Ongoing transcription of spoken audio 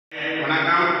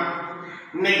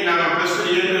இன்னைக்கு நாம பிளஸ்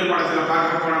 2 இயற்பியல் பாடத்துல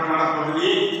பார்க்க போற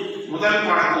பாடப்பகுதி முதல்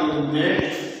பாடத்திலிருந்து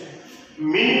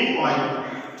மின் பாயம்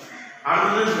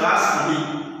அடுத்து காஸ் விதி.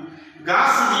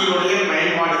 காஸ் விதியோட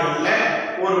பயன்பாடுகள்ல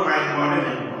ஒரு பயன்பாடு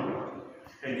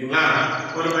சரிங்களா?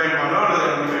 ஒரு பயன்பாடோ அல்லது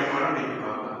ரெண்டு பயன்பாடோ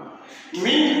பார்க்கலாம்.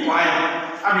 மின் பாயம்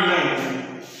அப்படின்னா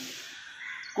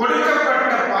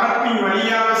கொடுக்கப்பட்ட பரப்பின்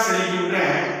வழியாக செல்கின்ற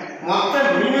மொத்த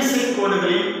மின்விசை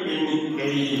கோடுகளின்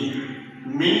எண்ணிக்கை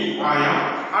மின் பாயம்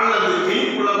அல்லது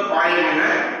மின்புல பாயம் என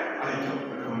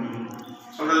அழைக்கப்படும்.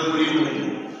 சொல்றது புரியும்.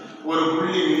 ஒரு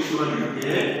புள்ளி மின் துகள்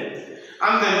இருக்கு.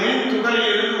 அந்த மின்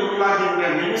துகளிலிருந்து உருவாகின்ற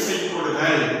மின்விசை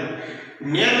கோடுகள்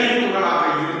நேர்மின் துகளாக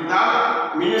இருந்தால்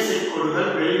மின்விசை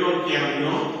கோடுகள் வெளிநோக்கி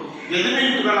அமையும்.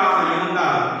 எதிர்மின் துகளாக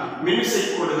இருந்தால் மின்விசை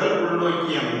கோடுகள்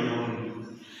உள்நோக்கி அமையும்.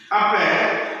 அப்ப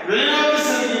வெளிநோக்கி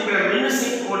செல்கின்ற மின்விசை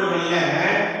கோடுகள்ல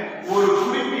ஒரு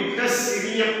குறிப்பிட்ட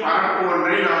சிறிய பரப்பு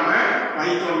ஒன்றை நாம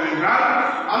வைத்தோம் என்றால்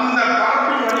அந்த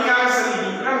பரப்பின் வழியாக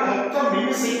செல்கின்ற மொத்த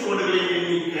மின்விசை கோடுகளின்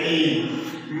எண்ணிக்கை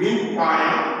மின்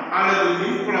பாயம் அல்லது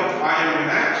மின்புல பாயம்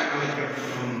என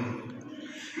அழைக்கப்படும்.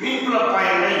 மின்புல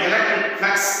பாயம் எலக்ட்ரிக்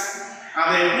ஃப்ளக்ஸ்.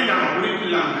 அதை எப்படி நாம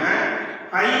குறிப்பிடலாங்க?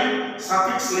 பை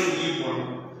சஃபிக்ஸ்ல ஈ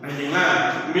போடும். சரிங்களா?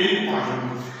 மின் பாயம்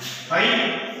பை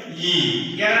ஈ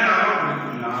என நாம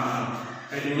குறிப்பிடலாம்.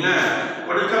 சரிங்களா?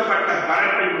 கொடுக்கப்பட்ட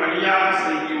பரப்பின் வழியாக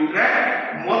செல்கின்ற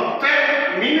மொத்த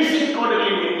மின்விசை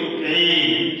கோடுகளின் எண்ணிக்கை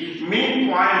மின்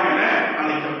பாயம் என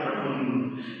அழைக்கப்படும்.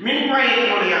 மின்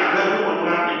பாயத்தினுடைய அளவு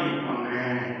ஒன்றாக இருப்பாங்க.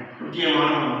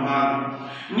 முக்கியமான ஒன்றா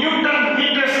நியூட்டன்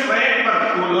மீட்டர் ஸ்கொயர் பர்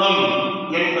கூலோம்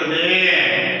என்பது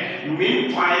மின்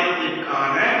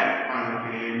பாயத்திற்கான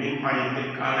அளவு. மின்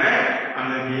பாயத்திற்கான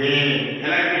அளவு.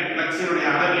 எலக்ட்ரிக் ஃப்ளக்ஸினுடைய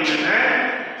அளவு என்ன?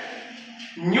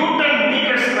 Newton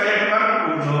metre square per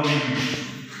கூலோம்.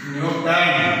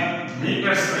 Newton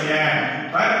metre square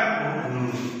per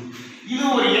கூலோம். இது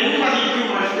ஒரு எண் மதிப்பு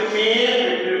மட்டுமே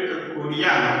பெற்றிருக்கக்கூடிய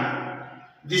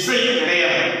திசை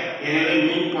கிடையாது. எனவே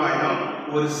மின்பாயம்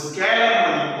ஒரு ஸ்கேலர்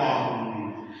மதிப்பாகும்.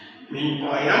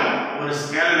 மின்பாயம் ஒரு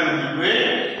ஸ்கேலர் மதிப்பு.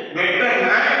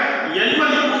 வெக்டர்னா எண்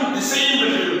மதிப்பும் திசையும்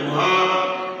பெற்றிருக்கும்.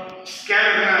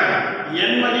 ஸ்கேலர்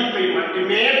எண் மதிப்பை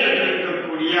மட்டுமே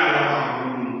பெற்றிருக்கக்கூடிய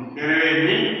அளவாகும். எனவே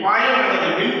மின்பாயம் அல்லது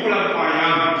மின்புல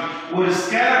பாயம் ஒரு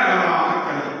ஸ்கேலர் அளவாக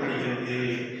கருதப்படுகிறது.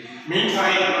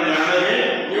 மின்பாயத்தினுடைய அளவு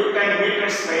நியூட்டன்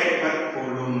மீட்டர் ஸ்கொயர் பர்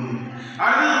கூலோம்.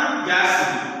 அது காஸ்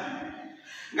விதி.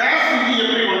 காஸ் விதி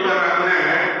எப்படி கொண்டாடுறாங்கன்னா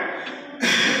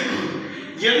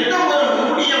எந்த ஒரு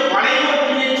மூடிய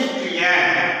வளைவத்தினை சுற்றிய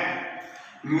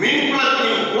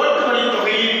மின்புலத்தின் கோட்டு வழி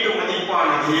தொகையீட்டு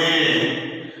மதிப்பானது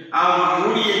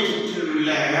மூடிய சுற்றியுள்ள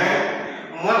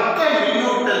மொத்த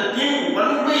மின்னூட்டத்தின்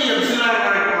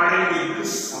 1/ε0 மடங்கிற்கு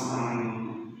சமம்.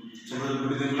 சொல்றது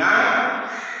புரியுதுங்களா?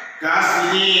 காஸ்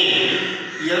விதி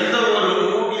எந்த ஒரு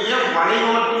மூடிய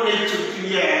வளைவத்தினை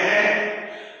சுற்றிய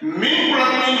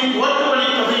மின்புலத்தின் கோட்டு வழி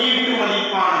தொகையீட்டு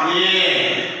மதிப்பானது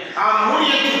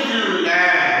மூடிய சுற்றில் உள்ள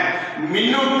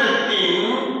மின்னூட்டத்தின்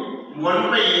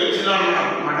 1/ε0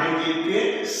 மடங்கிற்கு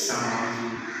சமம்.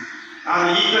 அது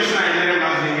ஈக்குவேஷன் என்ன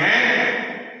பாருங்க?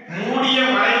 மூடிய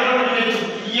வளைவத்தினை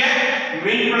சுற்றிய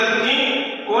மின்புலத்தின்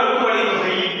கோட்டு வழி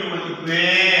தொகையீட்டு மதிப்பு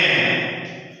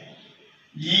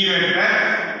E vector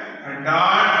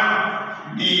dot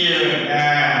dA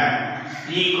vector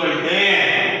equal to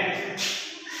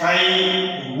phi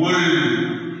உள்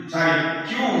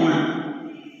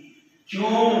q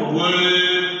உள்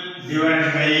divided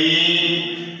by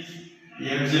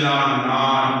epsilon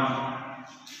naught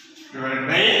divided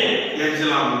by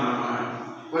epsilon naught.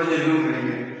 கொஞ்சம்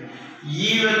நோக்குங்க.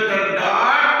 E vector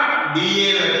dot dA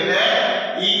vector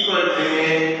equal to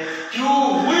q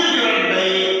உள் divided by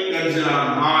epsilon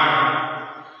naught.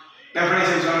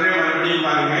 Definition சொல்றேன், மறுபடியும்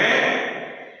பாருங்க.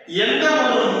 எந்த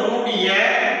ஒரு மூடிய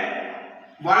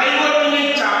வளைவத்தினை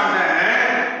சார்ந்த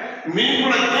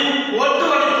மின்புலத்தின் கோட்டு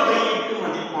வழி தொகையீட்டு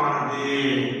மதிப்பானது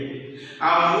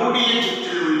மூடிய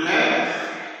சுற்றில் உள்ள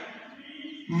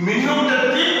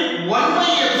மின்னூட்டத்தின்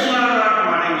 1/ε0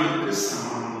 மடங்கிற்கு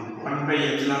சமம்.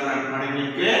 1/ε0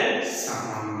 மடங்கிற்கு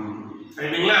சமம்.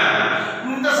 சரிங்களா?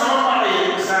 இந்த சமன்பாடு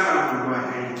எதுக்கு சார் நான்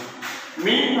சொல்லுவாங்க?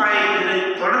 மின் பாயத்தினை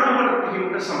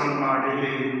தொடர்புபடுத்துகின்ற சமன்பாடு.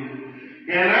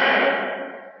 ஏன்னா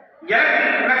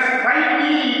electric flux phi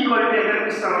E equal to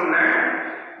எதற்கு சமம்னா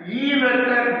E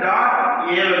வெக்டர் டாட்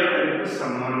A வெக்டருக்கு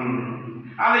சமம்.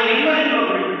 அதை என்ன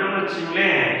குறிப்பிட்டோம்னு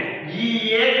வச்சுங்களேன்,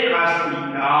 EA cos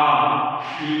theta.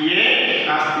 EA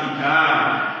cos theta.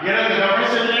 எனக்கு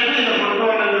ரெப்ரசன்ட் பண்ணி இத கொண்டு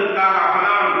வந்ததுக்காக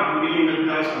அப்பதான் உங்களுக்கு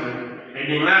புரியுங்கிறதுக்காக சொல்றேன்.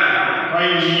 ரைட்டுங்களா? phi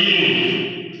E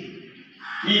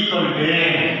equal to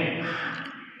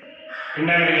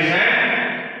integration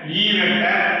E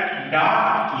vector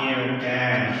dot A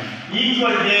vector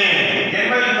equal to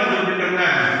என்ன குறிப்பிட்டோம்னா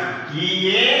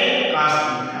EA cos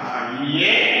theta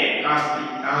EA cos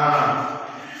theta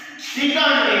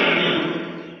தீட்டாவுடைய மதிப்பு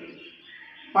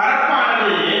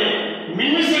பரப்பானது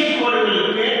மின்விசை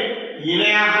கோடுகளுக்கு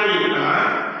இணையாக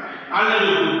இருக்கலாம் அல்லது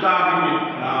குத்தாக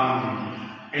இருக்கலாம்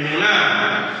என்னன்னா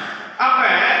அப்ப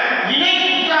இணை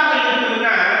குத்தாக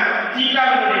இருக்குதுன்னா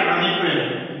தீட்டாவுடைய மதிப்பு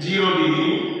 0 டிகிரி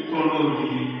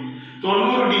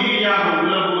 90 டிகிரியாக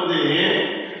உள்ள போது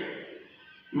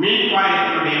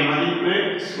மின்பாயத்தினுடைய மதிப்பு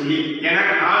சொல்லி ஏன்னா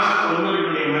cos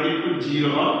 90 மதிப்பு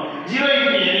 0 0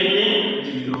 into anything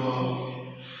 0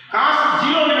 cos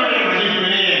 0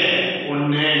 மதிப்பு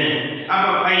 1 அப்ப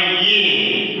பை e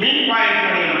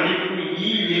மின்பாயத்தினுடைய மதிப்பு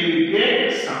EA க்கு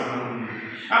சமம்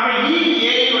அப்ப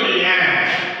EA உடைய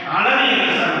அளவு என்ன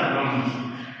சமம்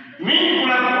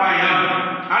மின்புலப்பாயம்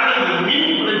அல்லது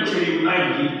மின்புலச்செறிவுனா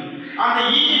E அந்த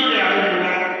E உடைய அளவு என்ன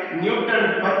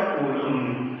நியூட்டன் பர் கூலும்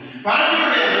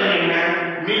பரப்பினுடைய அளவு என்ன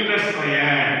மீட்டர்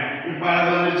ஸ்கொயர் இப்ப அது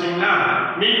வந்துச்சுங்களா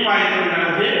மின்பாயத்தின்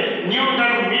அளவு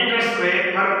Newton metre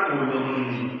square per coulomb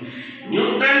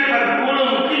Newton per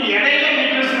கூலும்க்கு இடையில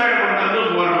மீட்டர் ஸ்கொயர் கொண்டு வந்து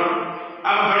போறோம்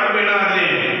அப்ப பரப்பு என்னது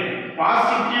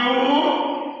பாசிட்டிவ்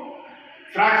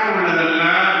ஃபிராக்ஷன்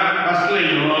உள்ளதெல்லாம்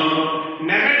ஃபர்ஸ்ட்லயும்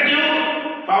நெகட்டிவ்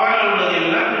பவர்ல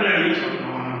உள்ளதெல்லாம் பின்னாடி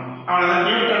சொல்றோம் அவ்வளவுதான்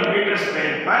Newton metre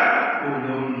square per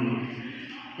coulomb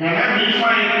ஏன்னா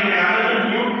மின்பாயத்தினுடைய அளவு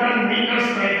Newton metre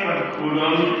square per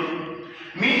coulomb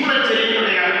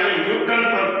மின்புலச்செறிவுடைய அளவு நியூட்டன்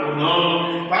பர் கூலும்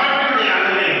பரப்பினுடைய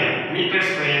அளவு மீட்டர்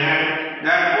ஸ்கொயர்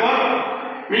therefore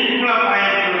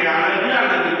மின்புலப்பாயத்தினுடைய அளவு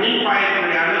அல்லது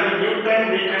மின்பாயத்தினுடைய அளவு Newton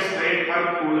metre square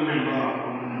per coulomb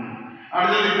என்பதாகும்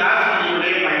அடுத்தது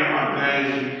காஸ்னியுடைய பயன்பாடுகள்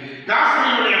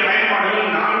காஸ்னியுடைய பயன்பாடுகள்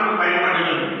 4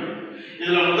 பயன்பாடுகள்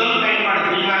இதுல முதல் பயன்பாடு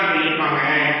 3 மார்க் இருப்பாங்க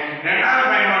இரண்டாவது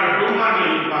பயன்பாடு 2 மார்க்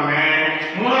இருப்பாங்க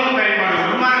மூணாவது பயன்பாடு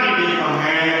 1 மார்க் இருப்பாங்க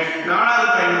நாலாவது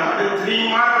பயன்பாடு 3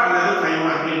 மார்க் அல்லது 5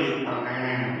 மார்க் இருப்பாங்க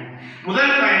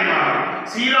முதல் பயன்பாடு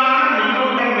சீரான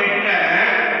மின்னோட்டம் பெற்ற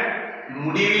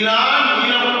முடிவிலா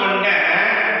நீளம் கொண்ட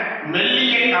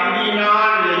மெல்லிய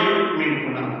கம்பியினால் விளையும்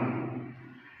மின்புலம்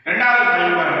இரண்டாவது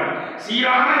பயன்பாடு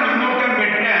சீரான மின்னோட்டம்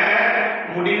பெற்ற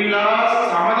முடிவிலா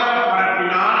சமதள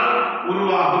பரப்பினால்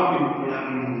உருவாகும்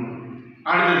மின்புலம்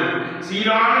அடுத்தது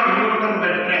சீரான மின்னோட்டம்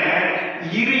பெற்ற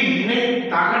இரு இணை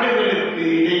தகடுகளுக்கு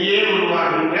இடையே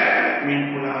உருவாகின்ற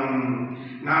மின்புலம்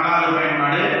நாலாவது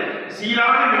பயன்பாடு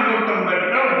சீரான மின்னோட்டம்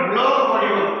பெற்ற உலோக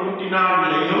வடிவ கூட்டினால்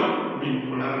விளையும்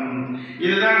மின்புலம்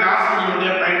இதுதான்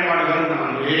காஸ்னியுடைய பயன்பாடுகள்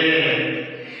 4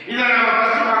 இத நாம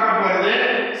ஃபர்ஸ்ட் பார்க்க போறது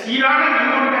சீரான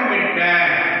மின்னோட்டம் பெற்ற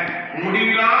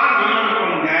முடிவிலா நீளம்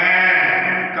கொண்ட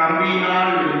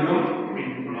கம்பியினால் விளையும்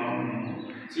மின்புலம்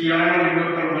சீரான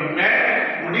மின்னோட்டம் பெற்ற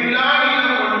முடிவிலா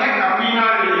நீளம் கொண்ட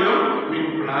கம்பியினால் விளையும்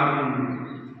மின்புலம்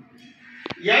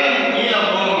L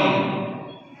நீளமும்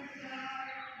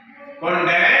கொண்ட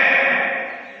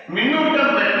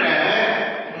மின்னூட்டம் பெற்ற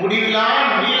முடிவிலா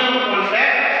நீளம் கொண்ட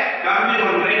கம்பி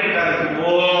ஒன்றை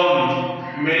கருதுவோம்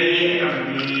மெல்லிய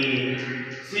கம்பி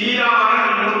சீரான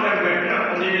மின்னூட்டம் பெற்ற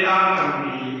முடிவிலா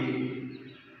கம்பி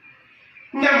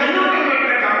இந்த மின்னூட்டம்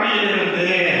பெற்ற கம்பியிலிருந்து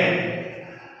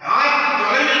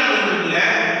தொலைவில் உள்ள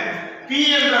P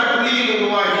என்ற புள்ளியில்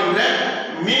உருவாகின்ற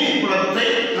மின் புலத்தை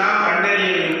நாம்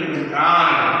கண்டறிய வேண்டும்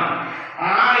என்றால்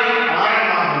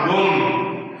ஆரமாகவும்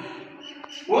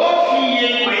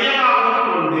OPயை மையமாகவும்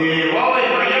கொண்டு ஓவை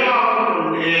மையமாகவும்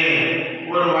கொண்டு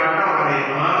ஒரு வட்டம்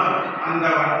வரையணும் அந்த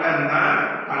வட்டம் தான்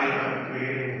வளைபரப்பு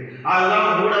அதுதான்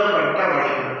மூடப்பட்ட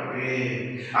வளைபரப்பு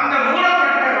அந்த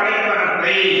மூடப்பட்ட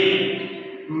வளைபரப்பை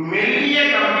மெல்லிய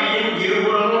கம்பியின்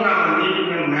இருபுறமும் நாம்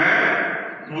நீட்டினோம்னா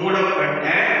மூடப்பட்ட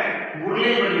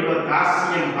உருளை வடிவ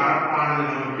காசியன் பரப்பானது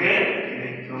நமக்கு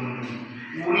கிடைக்கும்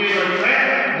உருளை வடிவ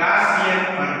காசியன்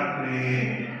பரப்பு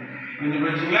புரிஞ்சு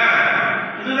போச்சுங்களா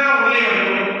இதுதான் உருளை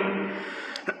வடிவம்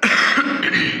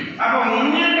அப்ப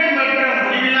முன்னேற்றம் பெற்ற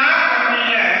முடிவிலா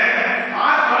கம்பியில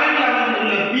தொலைவில்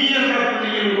அமைந்துள்ள P என்ற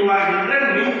புள்ளியில் உருவாகின்ற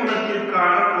மின்புலத்திற்கான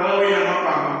கோவை நம்ம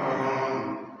பார்க்க போறோம்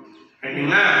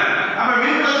ரைட்டுங்களா அப்ப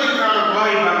மின்புலத்திற்கான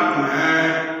கோவை பார்க்கணும்னா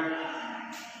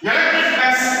எலக்ட்ரிக்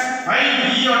பிளக்ஸ் பை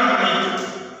E யோட மதிப்பு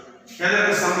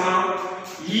எதற்கு சமம்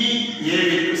EA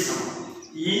க்கு சமம்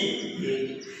EA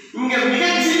இங்க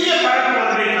மிகச்சிறிய பரப்பு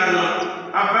ஒன்றை கருதலாம்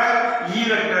அப்ப E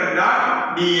vector dot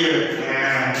dA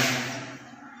vector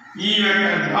E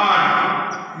vector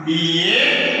dot dA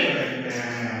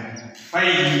vector by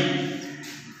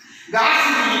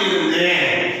காஸ்னியிலிருந்து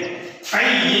by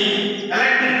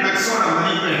electric பிளக்ஸோட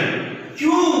மதிப்பு Q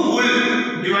ul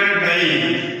divided pi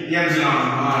epsilon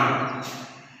not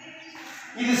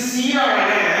இது சீரான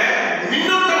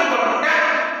மின்னூட்டம் கொண்ட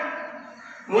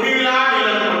முடிவிலா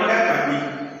நீளம் கொண்ட கம்பி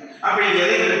அப்படி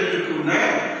எதை எடுத்துக்கிட்டோம்னா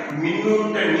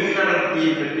மின்னூட்ட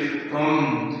நீளடர்த்தியை பெற்றிருக்கும்.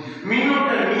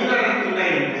 மின்னூட்ட நீளடர்த்தினா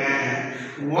என்ன?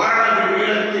 ஓரளவு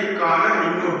நீளத்திற்கான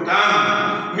மின்னூட்டம்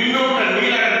மின்னூட்ட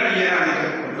நீளடர்த்தியை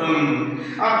அளிக்கப்படும்.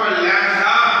 அப்ப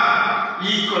lambda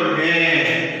equal to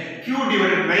q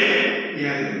divided by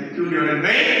l. q divided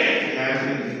by l.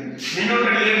 மின்னூட்ட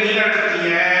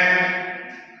நீளடர்த்தியை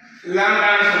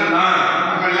லாம்டா சொல்லலாம்.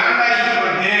 அப்ப லாம்டா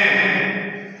ஈக்குவல் டு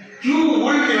q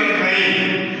உள் டிவைடட் பை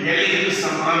l க்கு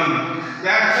சமம்.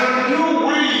 therefore q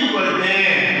உள் ஈக்குவல் டு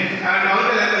and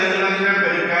also இதெல்லாம்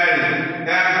பெருக்கல்.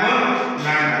 therefore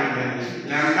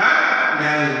lambda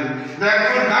l.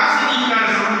 therefore காசினிக்கான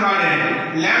சமன்பாடு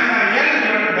lambda l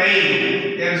divided pi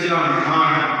epsilon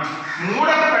not.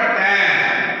 மூடப்பட்ட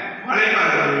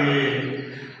வளைபரப்பு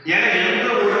என எந்த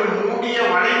ஒரு மூடிய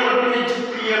வளைகோட்டினை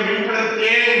சுற்றிய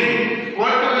மின்புலத்தின்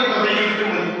கோட்டுகளை தொகையிட்டு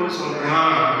மதிப்பு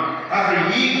சொல்றோம். அப்ப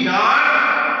E dot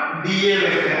dA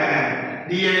vector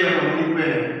dA ஓட மதிப்பு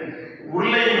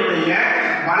உருளையினுடைய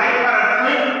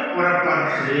வளைபரப்பு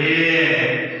புறப்பரப்பு.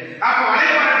 அப்ப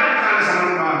வளைபரப்புக்கான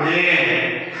சமன்பாடு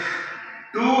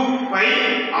 2 பை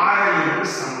RL க்கு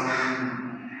சமம்.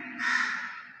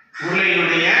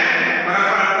 உருளையினுடைய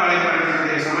புறப்பரப்பு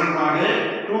வளைபரப்புடைய சமன்பாடு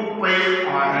 2 by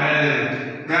RL.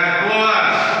 therefore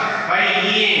by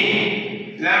E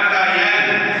lambda L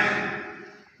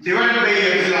divided by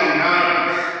epsilon naught.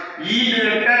 E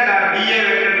vector dot dA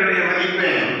வெக்டருடைய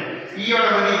மதிப்பு E ஓட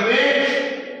மதிப்பு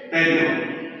தெரியும்,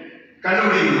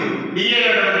 கண்டுபிடிக்கணும். dA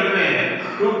ஓட மதிப்பு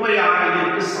 2 பை RL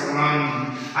க்கு சமம்.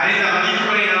 அந்த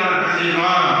மதிப்புகளை நாம்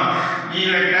கண்டுபிடிக்கிறோம். E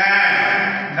vector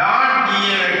dot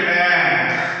dA vector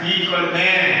equal to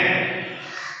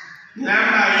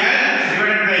lambda L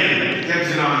divided by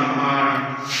epsilon naught.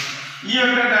 E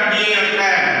vector dot dA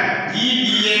vector E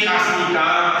dA cos theta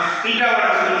theta ஓட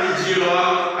மதிப்பு 0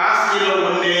 cos 0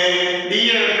 1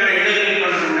 dA வெக்டர் இடைவெளி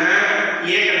பண்ணா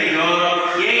A கிடைக்கும்.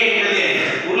 A என்பது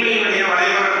உருளையினுடைய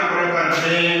வளைபரப்பு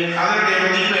புறப்பரப்பு அதனுடைய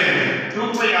மதிப்பு 2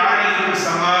 பை RL க்கு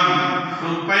சமம்.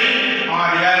 2 by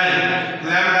RL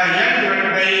lambda L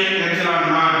divided by epsilon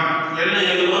naught. L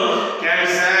எதுவும்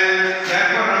கேன்சல்.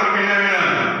 therefore நமக்கு என்ன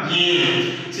வேணும்? E.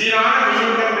 சீரான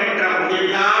மின்னூட்டம் பெற்ற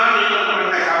முடிவிலா நீளம்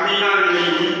கொண்ட கம்பியினால்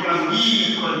விளையும் மின்புலம் E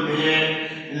equal to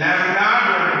lambda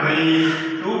divided by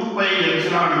 2 by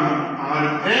epsilon naught R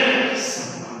க்கு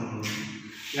சமம்.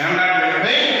 lambda divided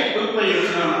by 2 by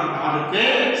epsilon naught R க்கு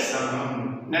சமம்.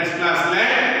 நெக்ஸ்ட் கிளாஸ்ல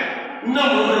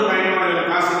இன்னும் 3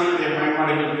 பயன்பாடுகள் காசினியுடைய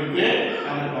பயன்பாடுகள் இருக்கு.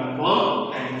 அதை பார்ப்போம்.